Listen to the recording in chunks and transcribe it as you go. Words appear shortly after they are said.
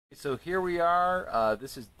So here we are.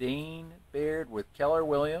 This is Dane Baird with Keller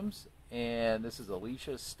Williams, and this is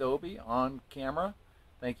Alicia Stobie on camera.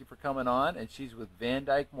 Thank you for coming on, and she's with Van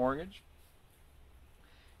Dyke Mortgage.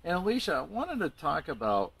 And Alicia, I wanted to talk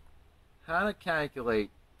about how to calculate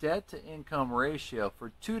debt to income ratio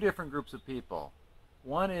for two different groups of people.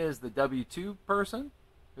 One is the W-2 person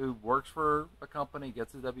who works for a company,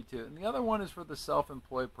 gets a W-2, and the other one is for the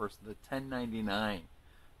self-employed person, the 1099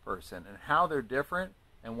 person, and how they're different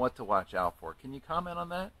and what to watch out for. Can you comment on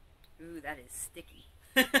that? Ooh, that is sticky.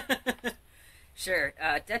 Sure.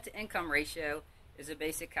 Debt to income ratio is a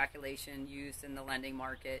basic calculation used in the lending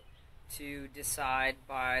market to decide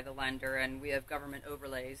by the lender, and we have government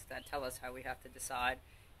overlays that tell us how we have to decide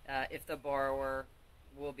if the borrower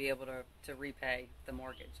will be able to repay the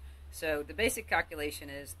mortgage. So the basic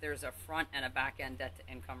calculation is there's a front and a back end debt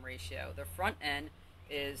to income ratio. The front end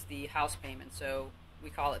is the house payment, so we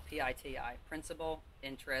call it PITI, principal,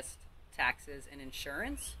 interest, taxes, and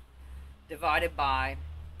insurance, divided by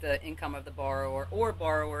the income of the borrower or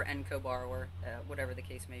borrower and co-borrower, whatever the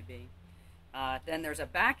case may be. Then there's a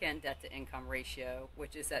back-end debt-to-income ratio,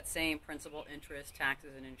 which is that same principal, interest,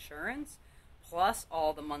 taxes, and insurance, plus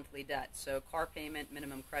all the monthly debt. So car payment,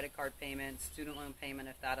 minimum credit card payment, student loan payment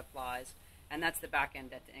if that applies, and that's the back-end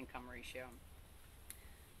debt-to-income ratio.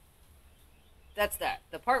 That's that.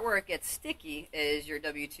 The part where it gets sticky is your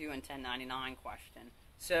W-2 and 1099 question.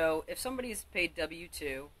 So if somebody's paid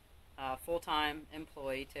W-2, full-time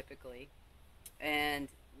employee typically, and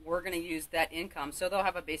we're going to use that income, so they'll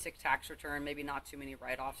have a basic tax return, maybe not too many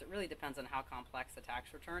write-offs. It really depends on how complex the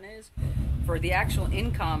tax return is. For the actual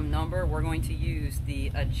income number, we're going to use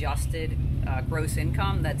the adjusted gross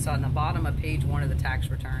income that's on the bottom of page 1 of the tax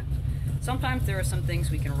return. Sometimes there are some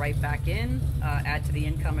things we can write back in, add to the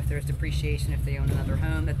income if there's depreciation, if they own another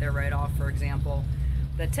home that they're write off, for example.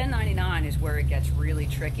 The 1099 is where it gets really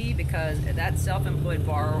tricky because that self-employed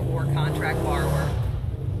borrower or contract borrower,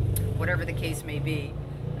 whatever the case may be,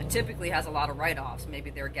 typically has a lot of write-offs.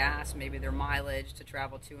 Maybe their gas, maybe their mileage to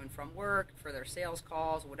travel to and from work, for their sales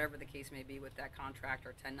calls, whatever the case may be with that contract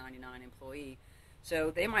or 1099 employee.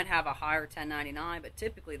 So they might have a higher 1099, but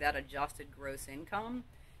typically that adjusted gross income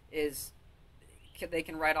is, they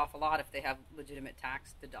can write off a lot if they have legitimate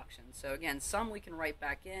tax deductions. So again, some we can write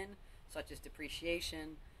back in, such as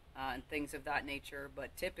depreciation and things of that nature,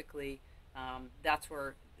 but typically that's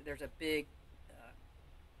where there's a big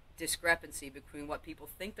discrepancy between what people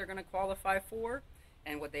think they're going to qualify for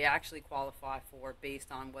and what they actually qualify for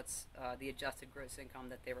based on what's the adjusted gross income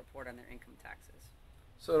that they report on their income taxes.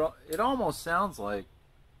 So it almost sounds like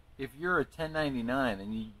if you're a 1099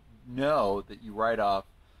 and you know that you write off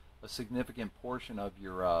a significant portion of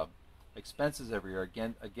your expenses every year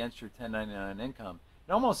against your 1099 income,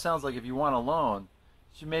 it almost sounds like if you want a loan,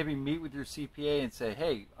 you should maybe meet with your CPA and say,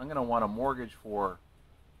 hey, I'm going to want a mortgage for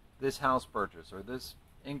this house purchase or this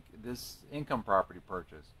income property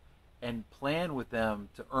purchase, and plan with them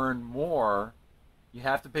to earn more. You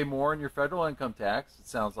have to pay more in your federal income tax, it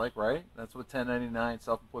sounds like, right? That's what 1099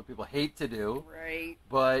 self-employed people hate to do. Right.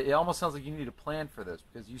 But it almost sounds like you need to plan for this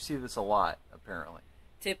because you see this a lot, apparently.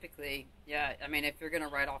 Typically, yeah. I mean, if you're going to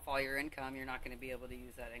write off all your income, you're not going to be able to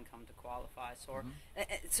use that income to qualify.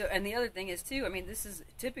 So, and the other thing is too. I mean, this is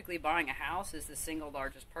typically buying a house is the single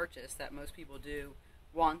largest purchase that most people do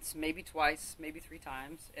once, maybe twice, maybe 3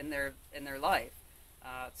 times in their life.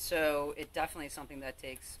 So it definitely is something that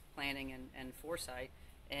takes planning and foresight.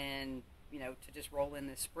 And to just roll in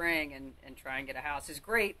this spring and try and get a house is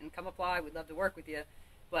great. And come apply. We'd love to work with you.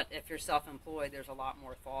 But if you're self-employed, there's a lot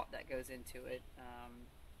more thought that goes into it,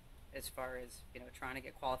 as far as trying to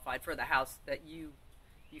get qualified for the house that you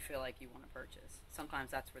feel like you want to purchase.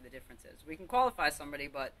 Sometimes that's where the difference is. We can qualify somebody,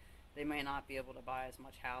 but they may not be able to buy as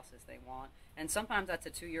much house as they want. And sometimes that's a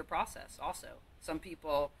 2-year process also. Some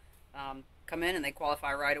people come in and they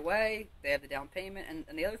qualify right away. They have the down payment.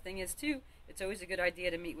 And the other thing is, too, it's always a good idea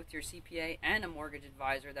to meet with your CPA and a mortgage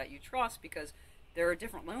advisor that you trust because there are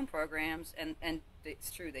different loan programs, and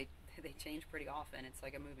it's true, they change pretty often. It's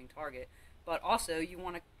like a moving target. But also, you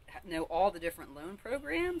want to know all the different loan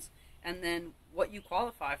programs and then what you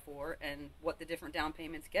qualify for and what the different down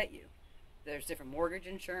payments get you. There's different mortgage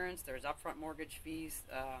insurance, there's upfront mortgage fees,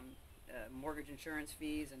 mortgage insurance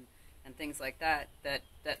fees, and things like that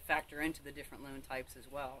factor into the different loan types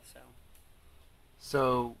as well.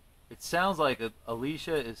 So it sounds like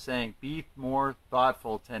Alicia is saying be more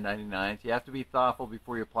thoughtful 1099s. You have to be thoughtful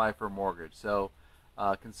before you apply for a mortgage. So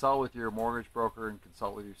consult with your mortgage broker and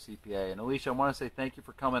consult with your CPA. And Alicia, I want to say thank you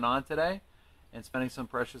for coming on today and spending some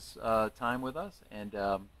precious time with us. And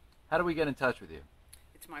how do we get in touch with you?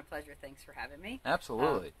 It's my pleasure. Thanks for having me.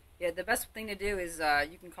 Absolutely. Yeah, the best thing to do is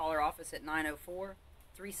you can call our office at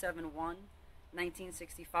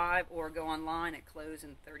 904-371-1965 or go online at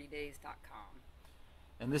closein30days.com.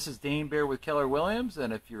 And this is Dane Baird with Keller Williams.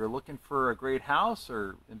 And if you're looking for a great house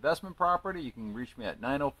or investment property, you can reach me at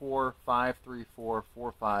 904-534-4516.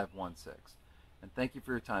 And thank you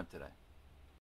for your time today.